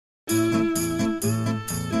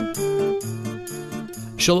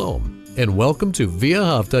Shalom, and welcome to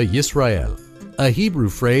V'ahavta Yisrael, a Hebrew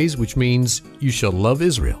phrase which means you shall love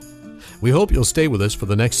Israel. We hope you'll stay with us for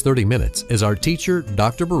the next 30 minutes as our teacher,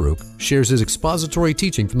 Dr. Baruch, shares his expository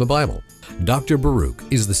teaching from the Bible. Dr. Baruch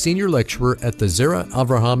is the senior lecturer at the Zera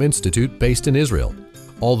Avraham Institute based in Israel.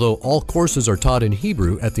 Although all courses are taught in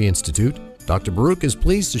Hebrew at the Institute, Dr. Baruch is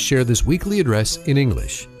pleased to share this weekly address in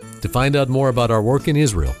English. To find out more about our work in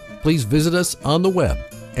Israel, please visit us on the web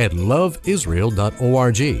at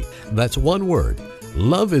loveisrael.org. That's one word,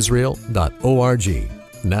 loveisrael.org.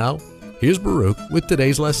 Now, here's Baruch with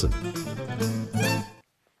today's lesson.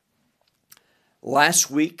 Last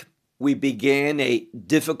week, we began a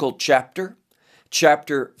difficult chapter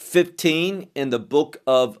 15 in the book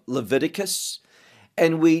of Leviticus,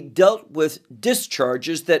 and we dealt with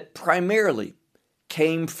discharges that primarily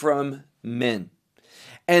came from men.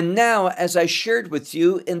 And now, as I shared with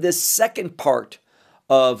you in this second part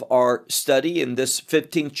of our study in this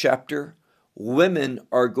 15th chapter, women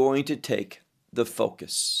are going to take the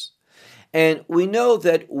focus. And we know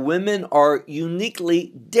that women are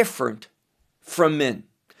uniquely different from men.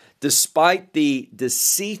 Despite the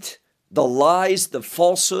deceit, the lies, the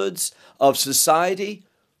falsehoods of society,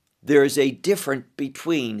 there is a difference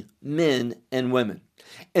between men and women.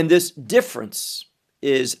 And this difference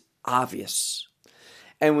is obvious.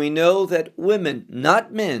 And we know that women,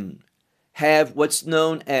 not men, have what's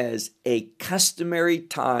known as a customary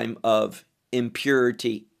time of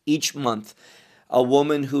impurity each month, a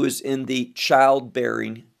woman who is in the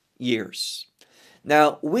childbearing years.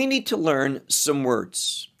 Now, we need to learn some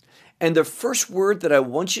words. And the first word that I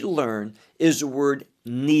want you to learn is the word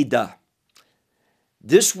nida.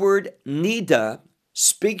 This word nida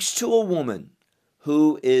speaks to a woman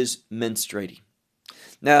who is menstruating.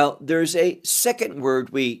 Now, there's a second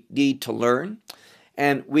word we need to learn,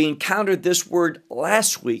 and we encountered this word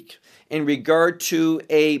last week in regard to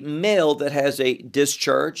a male that has a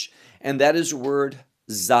discharge, and that is the word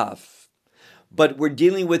zav. But we're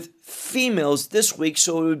dealing with females this week,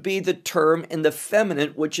 so it would be the term in the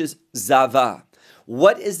feminine, which is zava.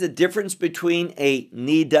 What is the difference between a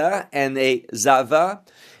nida and a zava?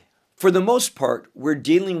 For the most part, we're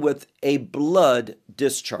dealing with a blood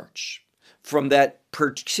discharge from that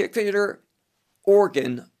particular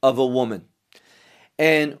organ of a woman.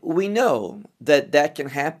 And we know that that can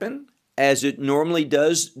happen as it normally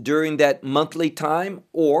does during that monthly time,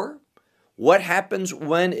 or what happens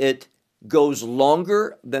when it goes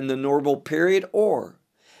longer than the normal period, or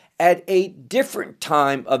at a different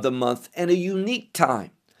time of the month and a unique time.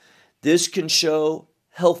 This can show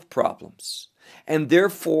health problems. And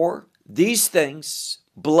therefore, these things,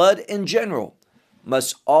 blood in general,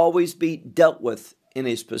 must always be dealt with in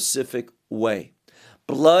a specific way.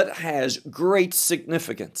 Blood has great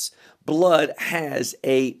significance. Blood has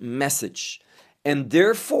a message. And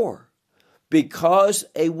therefore, because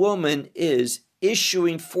a woman is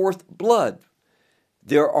issuing forth blood,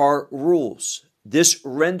 there are rules. This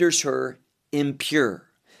renders her impure.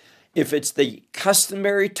 If it's the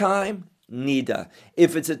customary time, nida.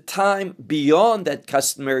 If it's a time beyond that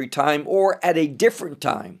customary time or at a different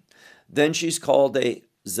time, then she's called a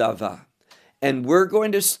zava. And we're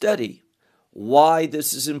going to study why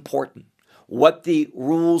this is important, what the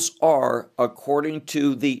rules are according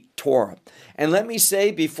to the Torah. And let me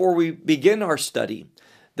say before we begin our study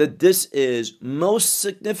that this is most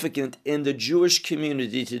significant in the Jewish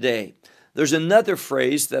community today. There's another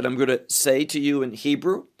phrase that I'm going to say to you in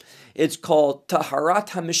Hebrew. It's called Taharat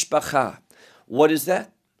HaMishpacha. What is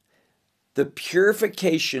that? The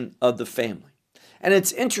purification of the family. And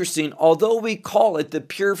it's interesting, although we call it the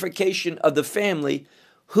purification of the family,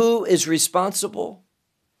 who is responsible?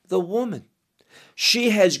 The woman.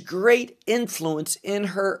 She has great influence in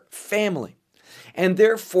her family. And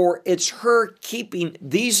therefore, it's her keeping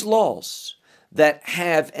these laws that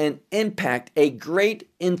have an impact, a great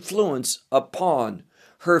influence upon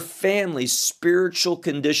her family's spiritual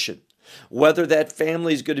condition. Whether that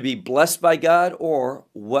family is going to be blessed by God or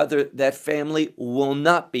whether that family will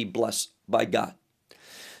not be blessed by God.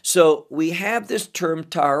 So we have this term,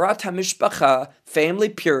 Taharat HaMishpacha, family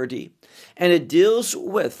purity, and it deals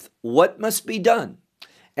with what must be done.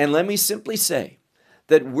 And let me simply say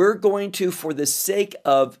that we're going to, for the sake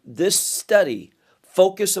of this study,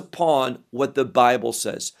 focus upon what the Bible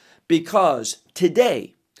says. Because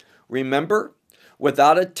today, remember,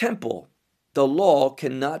 without a temple, the law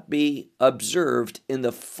cannot be observed in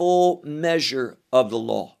the full measure of the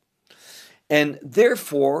law. And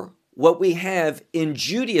therefore, what we have in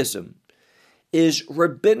Judaism is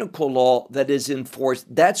rabbinical law that is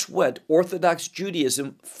enforced. That's what Orthodox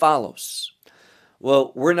Judaism follows.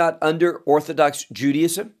 Well, we're not under Orthodox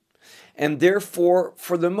Judaism. And therefore,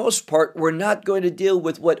 for the most part, we're not going to deal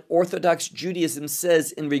with what Orthodox Judaism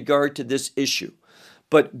says in regard to this issue.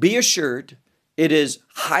 But be assured, it is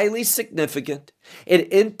highly significant.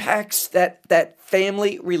 It impacts that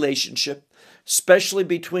family relationship, especially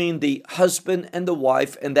between the husband and the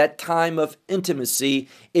wife, and that time of intimacy.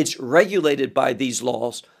 It's regulated by these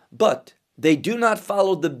laws, but they do not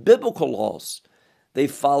follow the biblical laws. They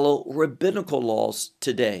follow rabbinical laws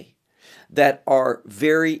today that are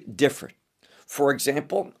very different. For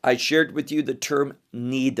example, I shared with you the term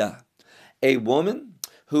nida, a woman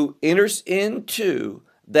who enters into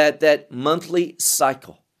that monthly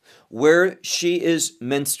cycle where she is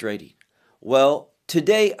menstruating. Well,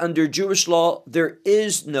 today under Jewish law, there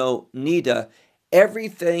is no nida.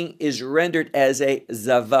 Everything is rendered as a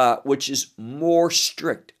zava, which is more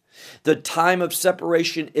strict. The time of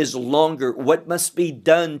separation is longer. What must be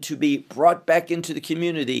done to be brought back into the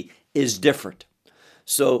community is different.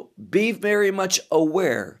 So be very much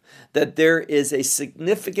aware that there is a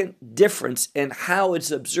significant difference in how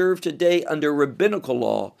it's observed today under rabbinical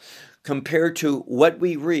law compared to what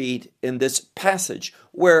we read in this passage,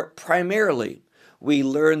 where primarily we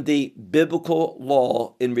learn the biblical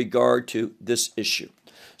law in regard to this issue.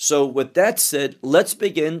 So with that said, let's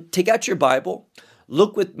begin. Take out your Bible.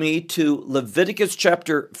 Look with me to Leviticus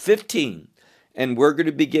chapter 15, and we're going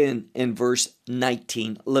to begin in verse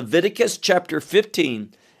 19. Leviticus chapter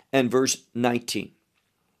 15 and verse 19.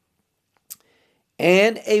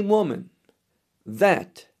 And a woman,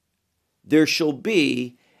 that there shall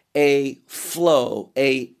be a flow,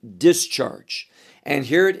 a discharge. And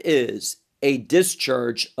here it is, a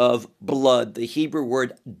discharge of blood, the Hebrew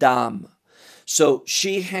word dam. So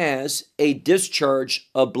she has a discharge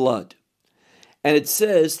of blood. And it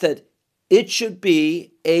says that it should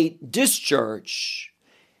be a discharge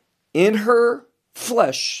in her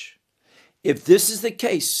flesh. If this is the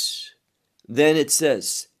case, then it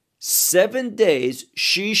says 7 days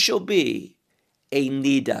she shall be a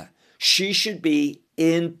nida. She should be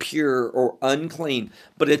impure or unclean,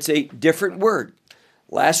 but it's a different word.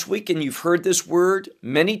 Last week, and you've heard this word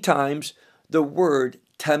many times, the word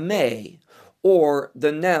tameh, or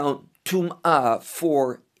the noun tum'ah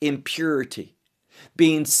for impurity,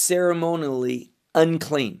 being ceremonially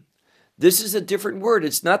unclean. This is a different word.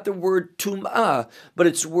 It's not the word tum'ah, but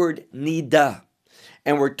it's the word nida.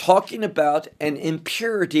 And we're talking about an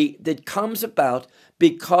impurity that comes about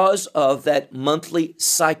because of that monthly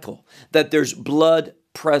cycle, that there's blood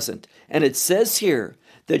present. And it says here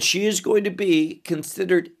that she is going to be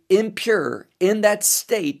considered impure in that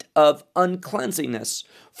state of uncleanliness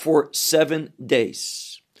for 7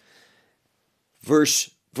 days. Verse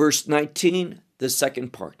 19, the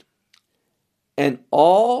second part. And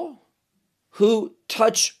all who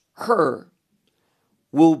touch her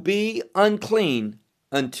will be unclean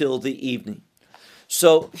until the evening.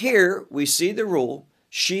 So here we see the rule.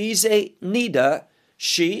 She's a nida.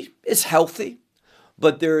 She is healthy,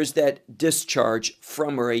 but there is that discharge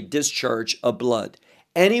from her, a discharge of blood.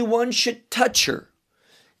 Anyone should touch her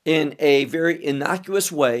in a very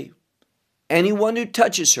innocuous way. Anyone who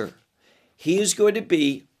touches her, he is going to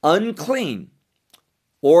be unclean,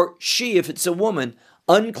 or she, if it's a woman,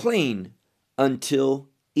 unclean until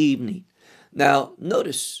evening. Now,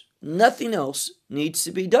 notice, nothing else needs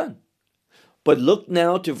to be done. But look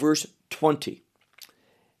now to verse 20.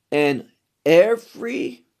 And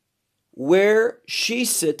everywhere she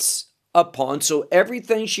sits upon, so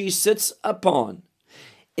everything she sits upon,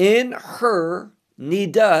 in her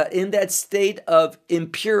nida, in that state of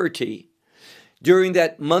impurity, during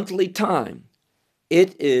that monthly time,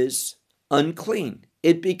 it is unclean.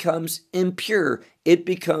 It becomes impure. It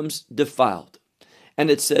becomes defiled. And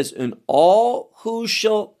it says, and all who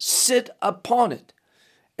shall sit upon it,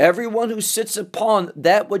 everyone who sits upon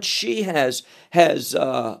that which she has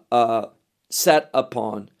sat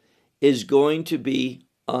upon, is going to be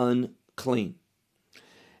unclean.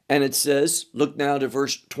 And it says, look now to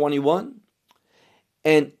verse 21,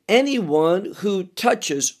 and anyone who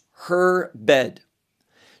touches her bed.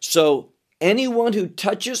 So anyone who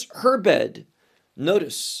touches her bed,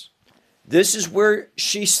 notice, this is where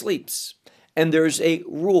she sleeps. And there's a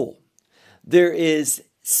rule. There is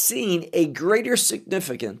seen a greater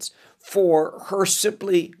significance for her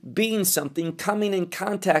simply being something, coming in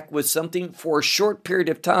contact with something for a short period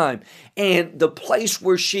of time, and the place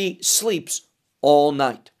where she sleeps all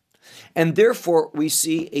night. And therefore, we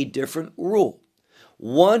see a different rule.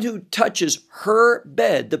 One who touches her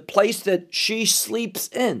bed, the place that she sleeps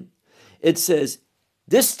in, it says,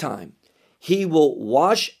 this time he will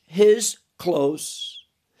wash his clothes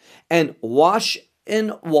and wash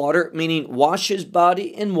in water, meaning wash his body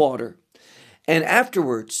in water, And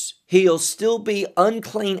afterwards, he'll still be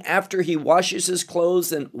unclean after he washes his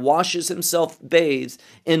clothes and washes himself, bathes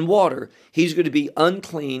in water. He's going to be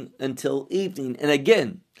unclean until evening. And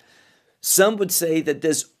again, some would say that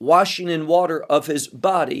this washing in water of his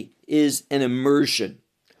body is an immersion.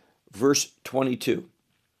 Verse 22.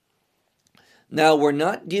 Now, we're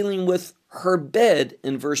not dealing with her bed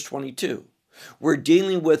in verse 22. We're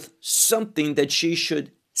dealing with something that she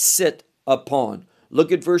should sit upon.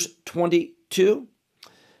 Look at verse 22.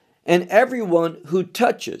 And everyone who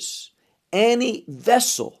touches any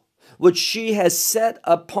vessel which she has set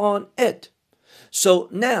upon it. So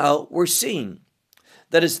now we're seeing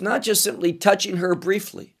that it's not just simply touching her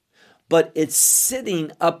briefly, but it's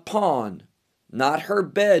sitting upon, not her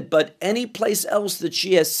bed, but any place else that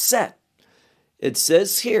she has set. It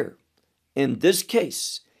says here, in this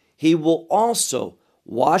case, he will also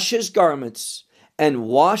wash his garments and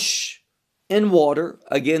wash in water,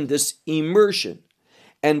 again, this immersion,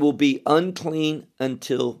 and will be unclean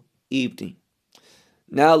until evening.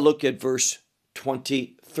 Now look at verse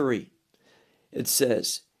 23. It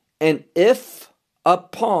says, and if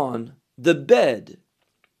upon the bed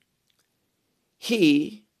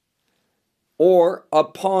he or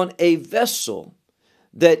upon a vessel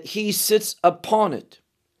that he sits upon it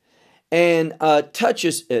and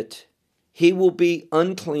touches it, he will be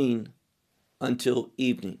unclean until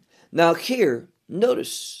evening. Now here,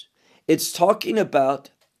 notice, it's talking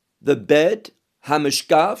about the bed,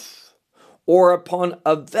 hamishkaf, or upon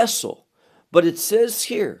a vessel. But it says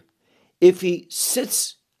here, if he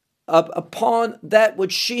sits up upon that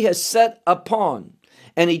which she has set upon,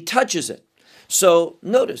 and he touches it. So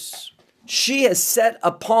notice, she has set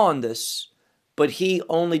upon this, but he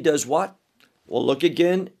only does what? Well, look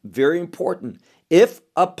again, very important. If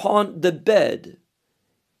upon the bed,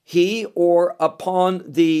 he or upon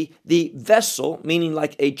the vessel, meaning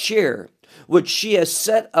like a chair, which she has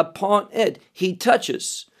set upon it, he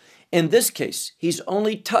touches. In this case, he's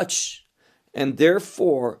only touched, and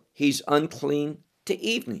therefore he's unclean to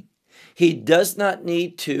evening. He does not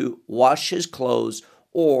need to wash his clothes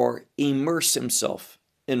or immerse himself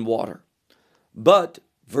in water. But,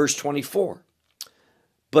 verse 24,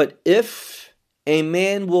 but if a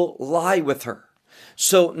man will lie with her.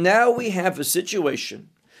 So now we have a situation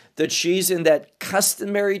that she's in that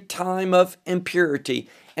customary time of impurity,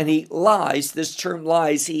 and he lies, this term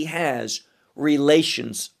lies, he has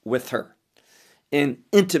relations with her in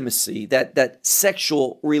intimacy, that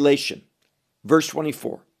sexual relation. Verse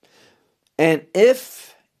 24, and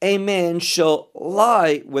if a man shall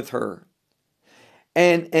lie with her,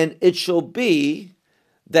 and it shall be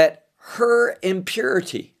that her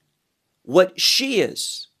impurity, what she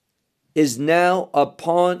is now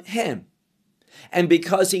upon him. And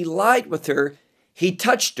because he lied with her, he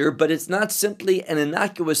touched her, but it's not simply an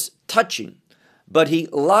innocuous touching, but he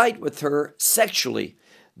lied with her sexually.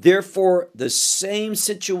 Therefore, the same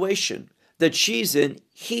situation that she's in,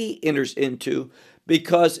 he enters into,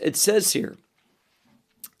 because it says here,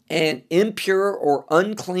 and impure or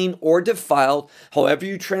unclean or defiled, however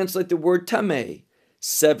you translate the word tameh,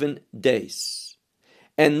 7 days.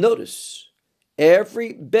 And notice,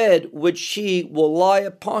 every bed which he will lie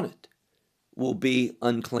upon it will be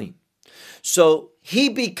unclean. So he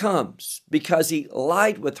becomes, because he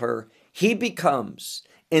lied with her, he becomes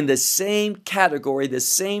in the same category, the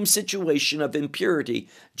same situation of impurity,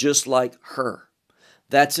 just like her.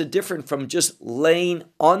 That's a different from just laying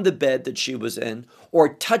on the bed that she was in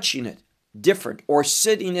or touching it, different, or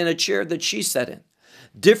sitting in a chair that she sat in.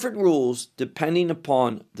 Different rules depending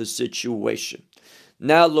upon the situation.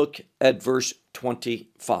 Now look at verse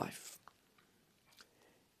 25.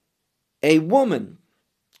 A woman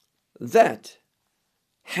that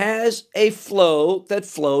has a flow that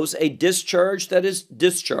flows, a discharge that is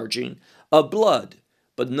discharging of blood.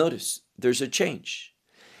 But notice, there's a change.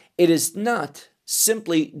 It is not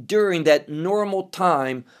simply during that normal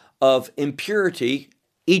time of impurity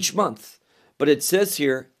each month, but it says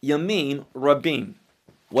here, Yamim Rabim.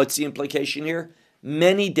 What's the implication here?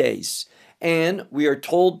 Many days. And we are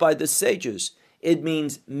told by the sages, it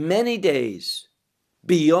means many days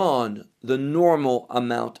beyond the normal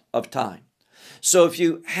amount of time. So if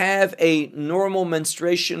you have a normal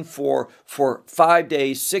menstruation for 5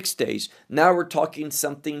 days, 6 days, now we're talking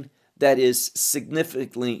something that is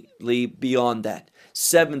significantly beyond that.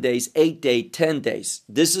 7 days, 8 days, 10 days.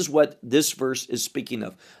 This is what this verse is speaking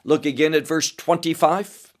of. Look again at verse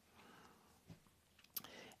 25.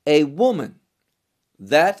 A woman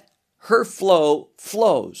that her flow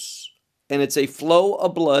flows, and it's a flow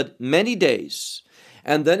of blood many days.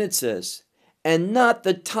 And then it says, and not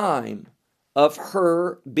the time of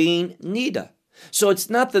her being nida. So it's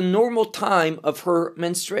not the normal time of her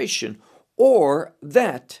menstruation, or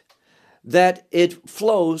that it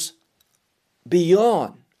flows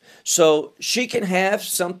beyond. So she can have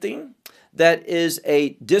something that is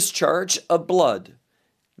a discharge of blood,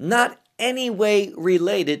 not any way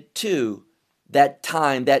related to that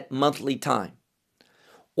time, that monthly time.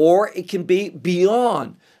 Or it can be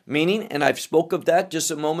beyond, meaning, and I've spoke of that just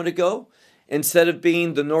a moment ago, instead of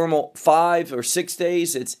being the normal 5 or 6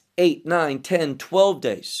 days, it's 8, 9, 10, 12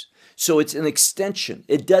 days. So it's an extension.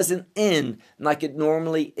 It doesn't end like it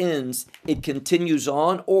normally ends. It continues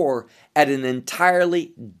on, or at an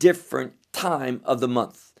entirely different time of the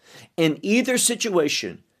month. In either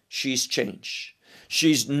situation, she's changed.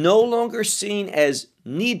 She's no longer seen as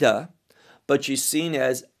Nida, but she's seen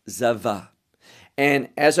as Zava. And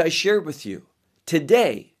as I shared with you,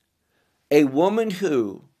 today, a woman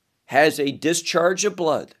who has a discharge of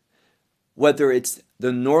blood, whether it's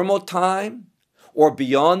the normal time or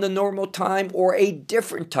beyond the normal time or a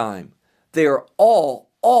different time, they are all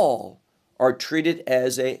are treated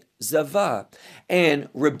as a Zava. And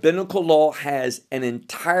rabbinical law has an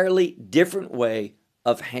entirely different way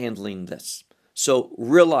of handling this. So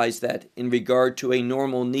realize that in regard to a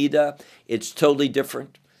normal Nida, it's totally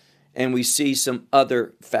different. And we see some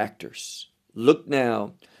other factors. Look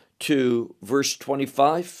now to verse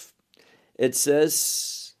 25. It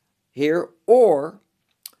says here, or,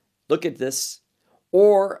 look at this,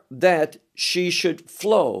 or that she should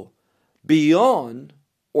flow beyond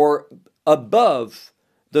or above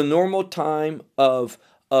the normal time of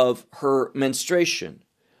her menstruation.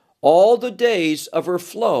 All the days of her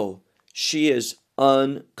flow, she is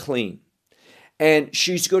unclean. And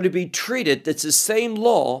she's going to be treated, that's the same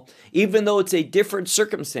law, even though it's a different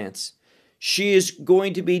circumstance. She is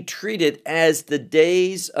going to be treated as the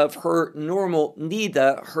days of her normal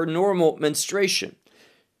nida, her normal menstruation.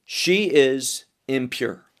 She is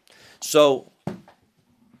impure. So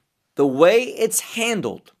the way it's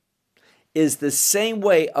handled is the same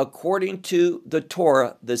way according to the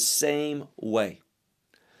Torah, the same way,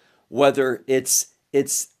 whether it's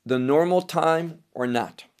the normal time or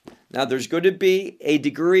not. Now, there's going to be a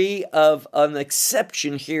degree of an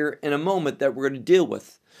exception here in a moment that we're going to deal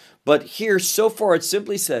with. But here, so far, it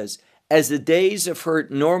simply says, as the days of her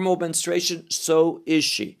normal menstruation, so is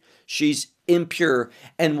she. She's impure,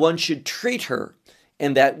 and one should treat her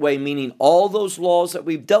in that way, meaning all those laws that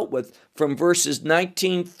we've dealt with from verses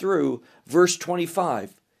 19 through verse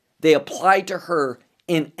 25, they apply to her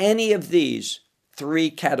in any of these three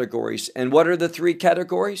categories. And what are the three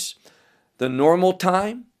categories? The normal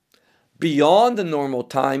time, beyond the normal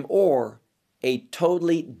time, or a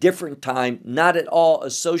totally different time, not at all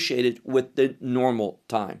associated with the normal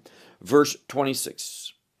time. Verse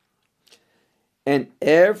 26. And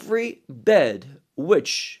every bed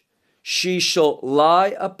which she shall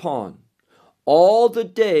lie upon all the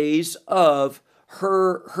days of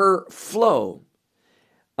her flow,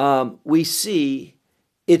 we see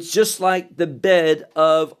it's just like the bed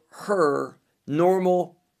of her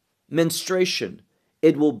normal menstruation.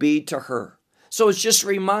 It will be to her. So it just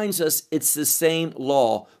reminds us it's the same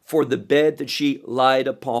law for the bed that she lied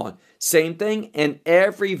upon. Same thing in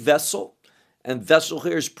every vessel. And vessel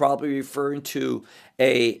here is probably referring to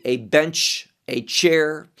a bench, a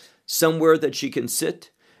chair, somewhere that she can sit.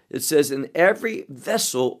 It says, in every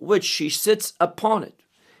vessel which she sits upon it,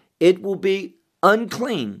 it will be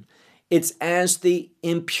unclean. It's as the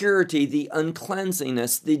impurity, the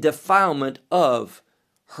uncleanliness, the defilement of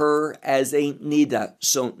her as a nida,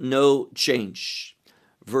 so no change.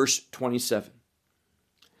 Verse 27.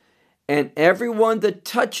 And everyone that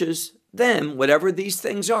touches them, whatever these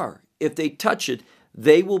things are, if they touch it,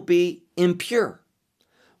 they will be impure.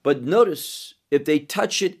 But notice, if they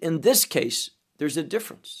touch it in this case, there's a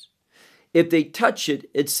difference. If they touch it,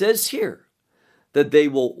 it says here that they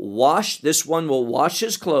will wash, this one will wash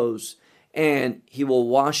his clothes, and he will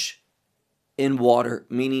wash in water,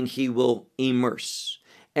 meaning he will immerse.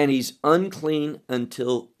 And he's unclean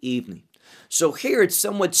until evening. So here it's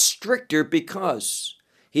somewhat stricter because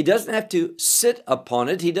he doesn't have to sit upon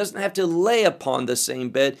it. He doesn't have to lay upon the same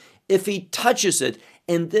bed. If he touches it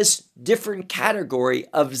in this different category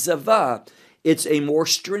of zava, it's a more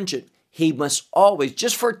stringent. He must always,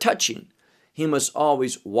 just for touching, he must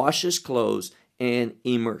always wash his clothes and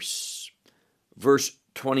immerse. Verse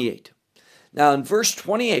 28. Now in verse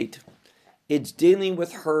 28, it's dealing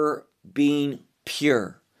with her being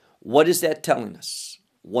pure. What is that telling us?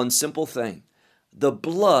 One simple thing. The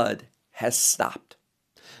blood has stopped.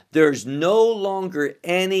 There's no longer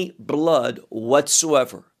any blood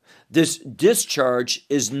whatsoever. This discharge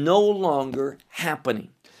is no longer happening.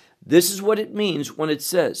 This is what it means when it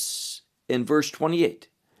says in verse 28.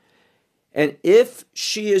 And if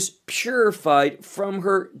she is purified from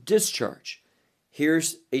her discharge,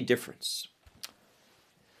 here's a difference.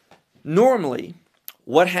 Normally,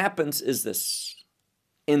 what happens is this.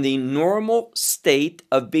 In the normal state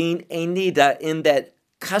of being a nida in that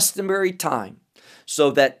customary time,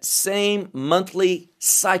 so that same monthly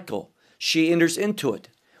cycle, she enters into it.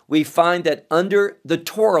 We find that under the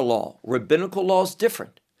Torah law, rabbinical law is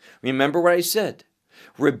different. Remember what I said.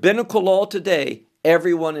 Rabbinical law today,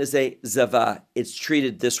 everyone is a zava. It's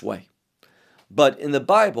treated this way. But in the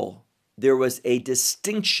Bible, there was a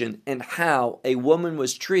distinction in how a woman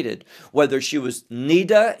was treated, whether she was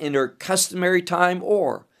nida in her customary time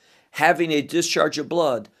or having a discharge of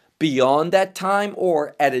blood beyond that time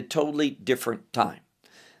or at a totally different time.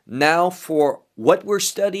 Now, for what we're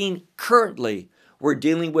studying currently, we're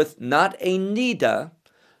dealing with not a nida,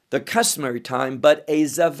 the customary time, but a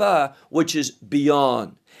zava, which is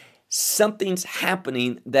beyond. Something's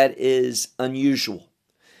happening that is unusual.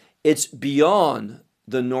 It's beyond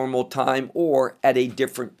the normal time or at a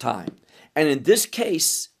different time. And in this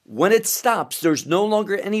case, when it stops, there's no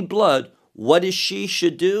longer any blood. What is she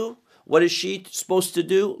should do? What is she supposed to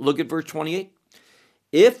do? Look at verse 28.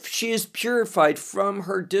 If she is purified from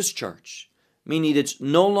her discharge, meaning it's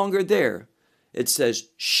no longer there, it says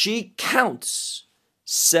she counts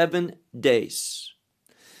 7 days.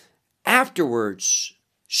 Afterwards,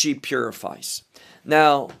 she purifies.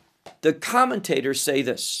 Now, the commentators say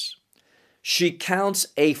this. She counts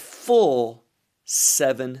a full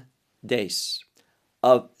 7 days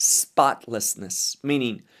of spotlessness,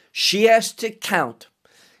 meaning she has to count,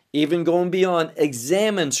 even going beyond,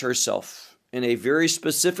 examines herself in a very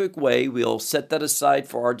specific way. We'll set that aside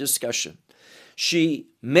for our discussion. She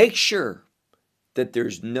makes sure that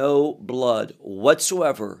there's no blood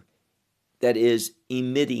whatsoever that is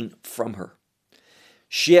emitting from her.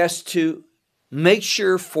 She has to make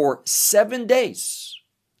sure for 7 days.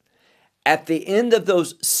 At the end of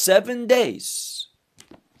those 7 days,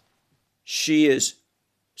 she is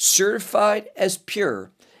certified as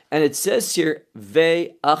pure. And it says here,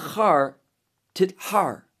 ve'achar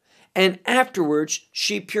tithar. And afterwards,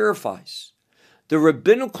 she purifies. The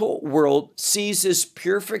rabbinical world sees this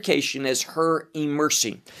purification as her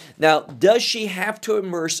immersing. Now, does she have to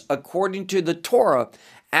immerse according to the Torah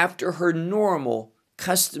after her normal,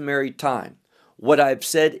 customary time? What I've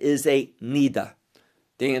said is a nida.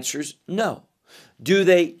 The answer is no. Do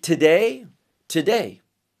they today? Today,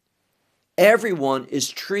 everyone is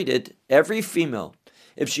treated, every female,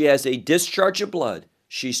 if she has a discharge of blood,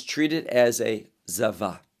 she's treated as a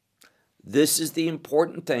zava. This is the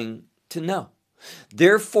important thing to know.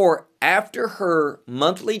 Therefore, after her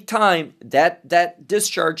monthly time, that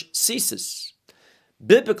discharge ceases.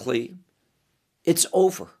 Biblically, it's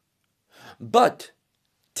over. But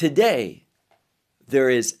today, there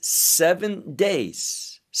is 7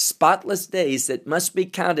 days, spotless days, that must be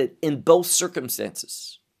counted in both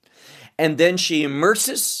circumstances. And then she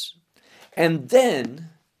immerses, and then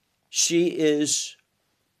she is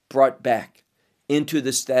brought back into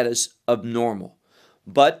the status of normal.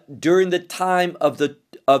 But during the time of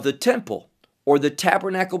the temple or the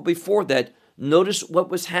tabernacle before that, notice what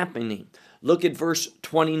was happening. Look at verse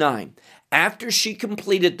 29. After she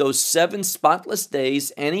completed those 7 spotless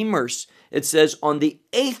days and immersed, it says on the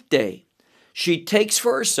 8th day, she takes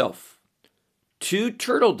for herself 2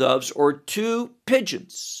 turtle doves or 2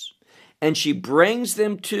 pigeons, and she brings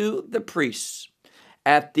them to the priests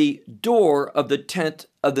at the door of the tent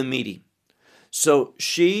of the meeting. So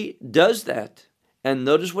she does that. And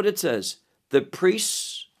notice what it says. The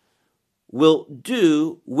priests will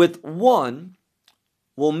make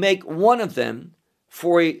one of them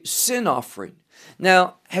for a sin offering.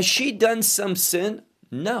 Now, has she done some sin?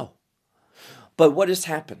 No. But what has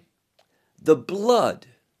happened? The blood,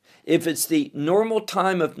 if it's the normal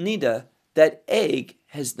time of nida, that egg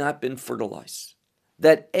has not been fertilized.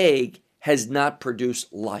 That egg has not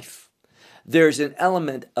produced life. There's an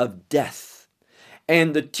element of death.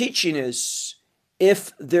 And the teaching is,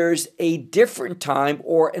 if there's a different time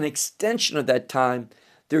or an extension of that time,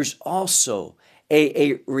 there's also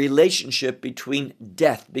a relationship between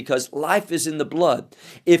death, because life is in the blood.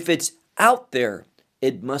 If it's out there,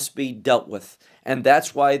 it must be dealt with. And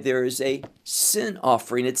that's why there is a sin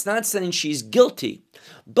offering. It's not saying she's guilty,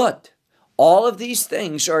 but all of these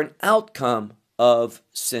things are an outcome of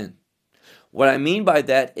sin. What I mean by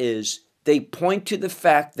that is they point to the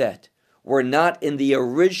fact that we're not in the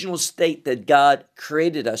original state that God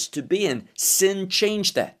created us to be in. Sin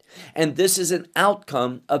changed that. And this is an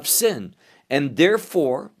outcome of sin. And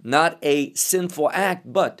therefore, not a sinful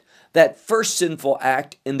act, but That first sinful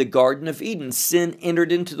act in the Garden of Eden, sin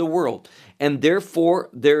entered into the world. And therefore,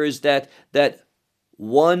 there is that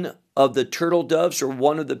one of the turtle doves or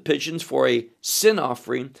one of the pigeons for a sin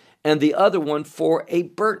offering and the other one for a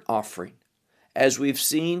burnt offering, as we've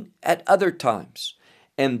seen at other times.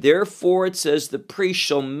 And therefore it says the priest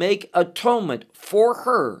shall make atonement for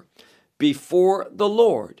her before the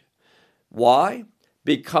Lord. Why?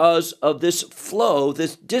 Because of this flow,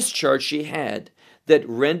 this discharge she had that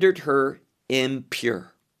rendered her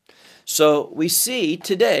impure. So we see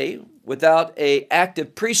today, without an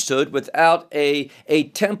active priesthood, without a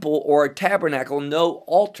temple or a tabernacle, no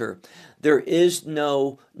altar, there is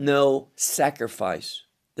no sacrifice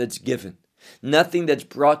that's given. Nothing that's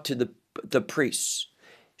brought to the priests.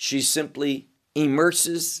 She simply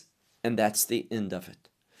immerses, and that's the end of it.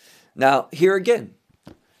 Now, here again,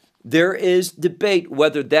 there is debate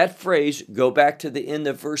whether that phrase, go back to the end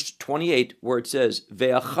of verse 28, where it says,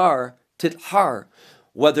 Ve'achar tithar,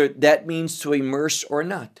 whether that means to immerse or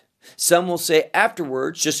not. Some will say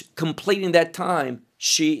afterwards, just completing that time,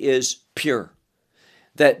 she is pure.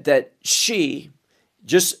 That she,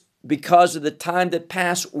 just because of the time that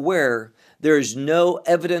passed where there is no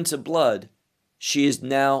evidence of blood, she is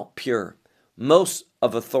now pure. Most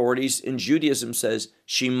of authorities in Judaism says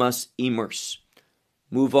she must immerse.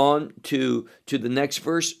 Move on to the next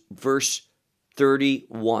verse, verse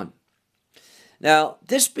 31. Now,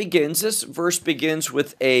 this verse begins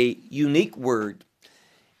with a unique word.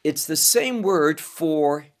 It's the same word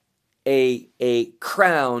for a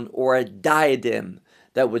crown or a diadem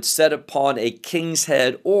that would set upon a king's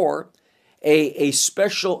head, or a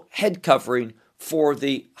special head covering for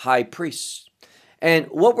the high priest. And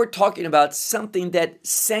what we're talking about, something that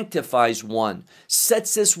sanctifies one,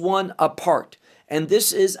 sets this one apart. And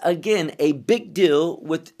this is, again, a big deal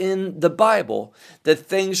within the Bible, that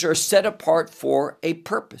things are set apart for a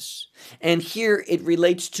purpose. And here it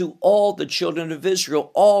relates to all the children of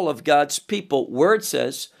Israel, all of God's people, where it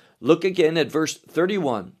says, look again at verse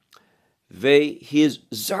 31,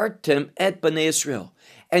 Ve'hizartem et bnei Israel,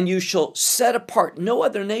 and you shall set apart. No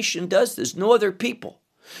other nation does this, no other people.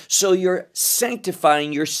 So you're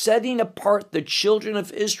sanctifying, you're setting apart the children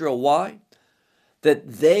of Israel. Why? That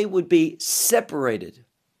they would be separated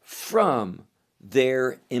from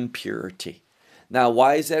their impurity. Now,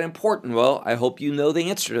 why is that important? Well, I hope you know the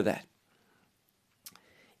answer to that.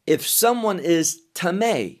 If someone is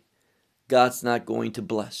tameh, God's not going to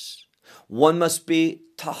bless. One must be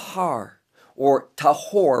tahar, or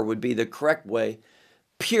tahor would be the correct way,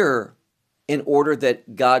 pure, in order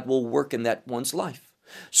that God will work in that one's life.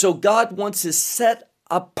 So God wants to set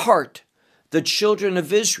apart the children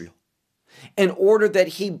of Israel in order that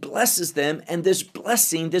he blesses them, and this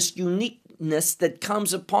blessing, this uniqueness that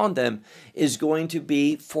comes upon them is going to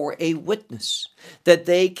be for a witness, that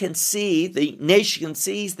they can see, the nation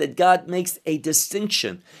sees that God makes a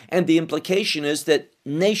distinction, and the implication is that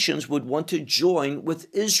nations would want to join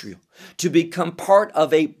with Israel to become part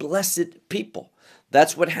of a blessed people.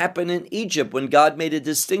 That's what happened in Egypt when God made a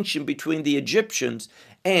distinction between the Egyptians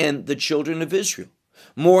and the children of Israel.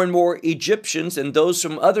 More and more Egyptians and those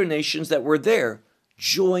from other nations that were there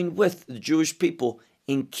joined with the Jewish people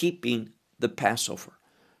in keeping the Passover.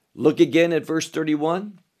 Look again at verse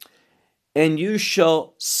 31. And you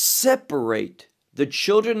shall separate the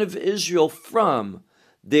children of Israel from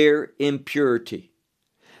their impurity,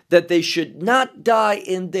 that they should not die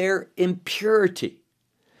in their impurity,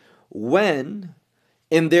 when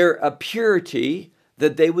in their impurity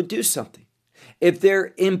that they would do something. If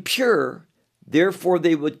they're impure, therefore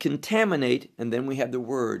they would contaminate, and then we have the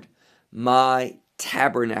word, my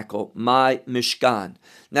tabernacle, my mishkan.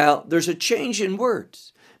 Now, there's a change in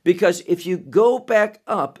words, because if you go back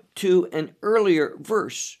up to an earlier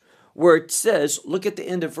verse where it says, look at the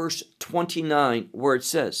end of verse 29, where it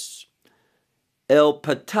says, El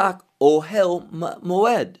patak ohel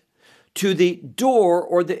moed, to the door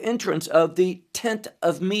or the entrance of the tent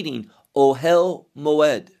of meeting, ohel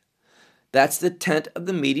moed. That's the tent of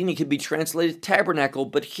the meeting. It can be translated tabernacle,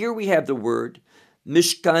 but here we have the word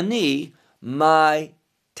mishkani, my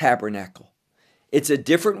tabernacle. It's a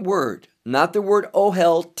different word, not the word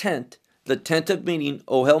ohel, tent, the tent of meeting,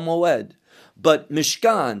 ohel moed, but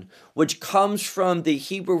mishkan, which comes from the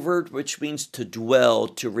Hebrew word which means to dwell,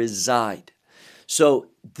 to reside. So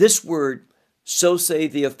this word, so say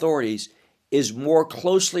the authorities, is more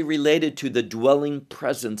closely related to the dwelling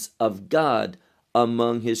presence of God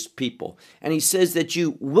among his people. And he says that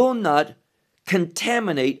you will not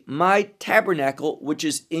contaminate my tabernacle which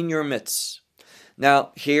is in your midst.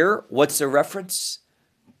 Now here, what's the reference?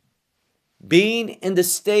 Being in the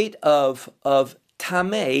state of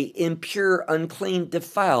tameh, impure, unclean,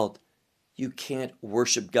 defiled, you can't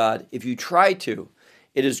worship God. If you try to,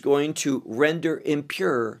 it is going to render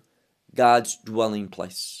impure God's dwelling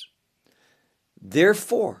place.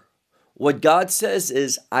 Therefore, what God says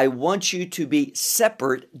is, I want you to be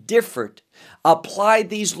separate, different. Apply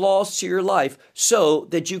these laws to your life so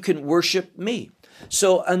that you can worship me.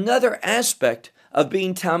 So another aspect of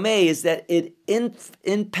being tameh is that it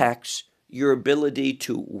impacts your ability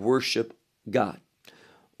to worship God.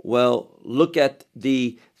 Well, look at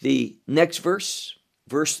the next verse,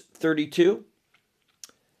 verse 32.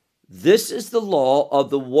 This is the law of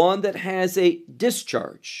the one that has a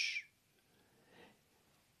discharge.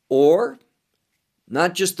 Or,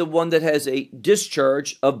 not just the one that has a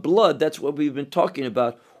discharge of blood, that's what we've been talking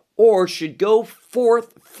about, or should go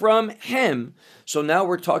forth from him. So now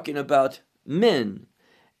we're talking about men.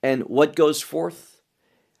 And what goes forth?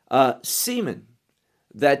 Semen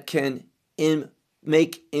that can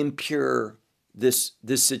make impure this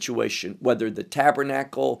situation, whether the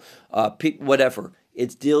tabernacle, whatever.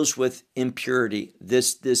 It deals with impurity,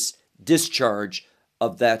 this discharge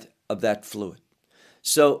of that fluid.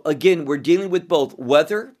 So again, we're dealing with both,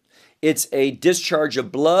 whether it's a discharge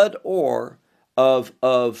of blood or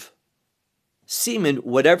of semen,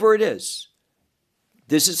 whatever it is.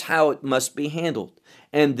 This is how it must be handled.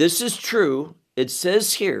 And this is true, it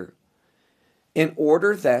says here, in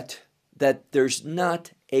order that there's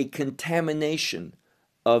not a contamination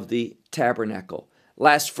of the tabernacle.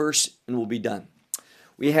 Last verse, and we'll be done.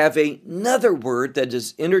 We have another word that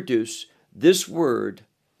is introduced, this word,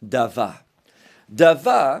 dava.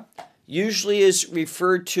 Dava usually is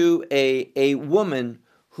referred to a woman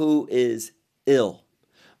who is ill,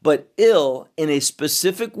 but ill in a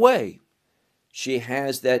specific way. She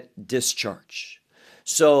has that discharge.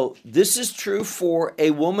 So this is true for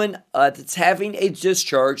a woman that's having a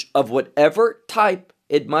discharge of whatever type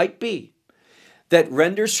it might be that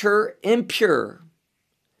renders her impure.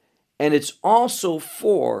 And it's also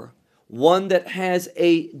for one that has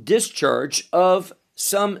a discharge of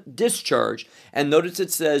some discharge. And notice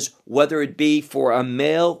it says whether it be for a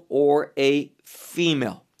male or a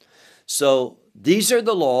female. So these are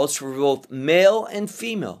the laws for both male and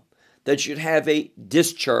female that should have a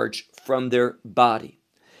discharge from their body.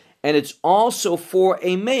 And it's also for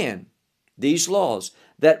a man, these laws,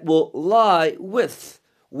 that will lie with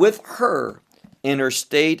her in her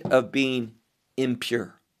state of being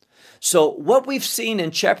impure. So what we've seen in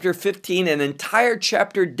chapter 15, an entire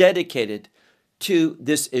chapter dedicated to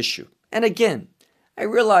this issue. And again, I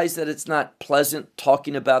realize that it's not pleasant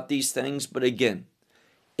talking about these things, but again,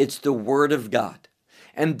 it's the Word of God.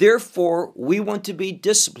 And therefore, we want to be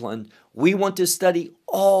disciplined. We want to study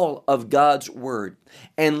all of God's Word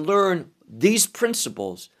and learn these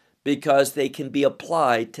principles because they can be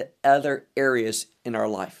applied to other areas in our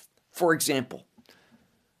life. For example,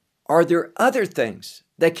 are there other things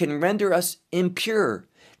that can render us impure,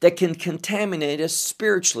 that can contaminate us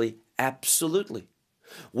spiritually? Absolutely.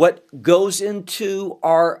 What goes into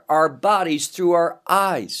our bodies through our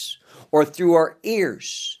eyes or through our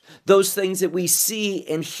ears, those things that we see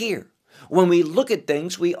and hear. When we look at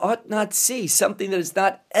things, we ought not see something that is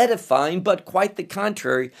not edifying, but quite the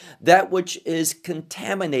contrary, that which is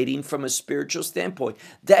contaminating from a spiritual standpoint.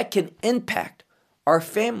 That can impact our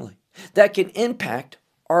family. That can impact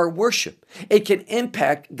our worship. It can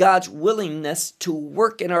impact God's willingness to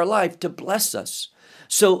work in our life to bless us.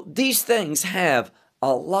 So these things have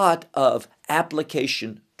a lot of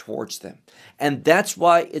application towards them. And that's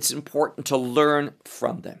why it's important to learn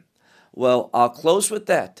from them. Well, I'll close with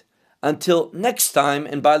that. Until next time,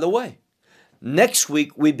 and by the way, next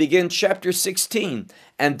week we begin chapter 16,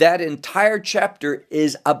 and that entire chapter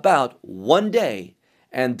is about one day,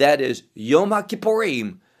 and that is Yom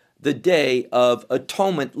HaKippurim, the Day of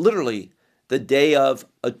Atonement, literally the Day of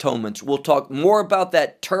Atonement. We'll talk more about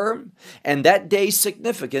that term and that day's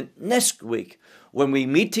significance next week when we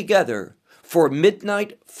meet together for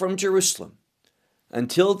Midnight from Jerusalem.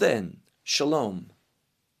 Until then, Shalom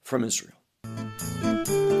from Israel.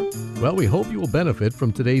 Well, we hope you will benefit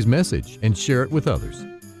from today's message and share it with others.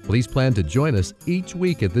 Please plan to join us each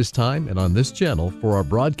week at this time and on this channel for our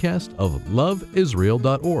broadcast of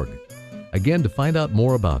loveisrael.org. Again, to find out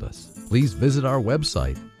more about us, please visit our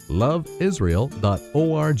website,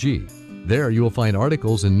 loveisrael.org. There you will find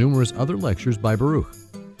articles and numerous other lectures by Baruch.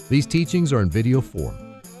 These teachings are in video form.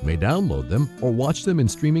 You may download them or watch them in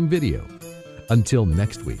streaming video. Until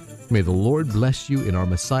next week, may the Lord bless you in our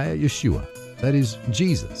Messiah Yeshua, that is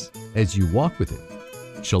Jesus, as you walk with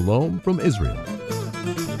Him. Shalom from Israel.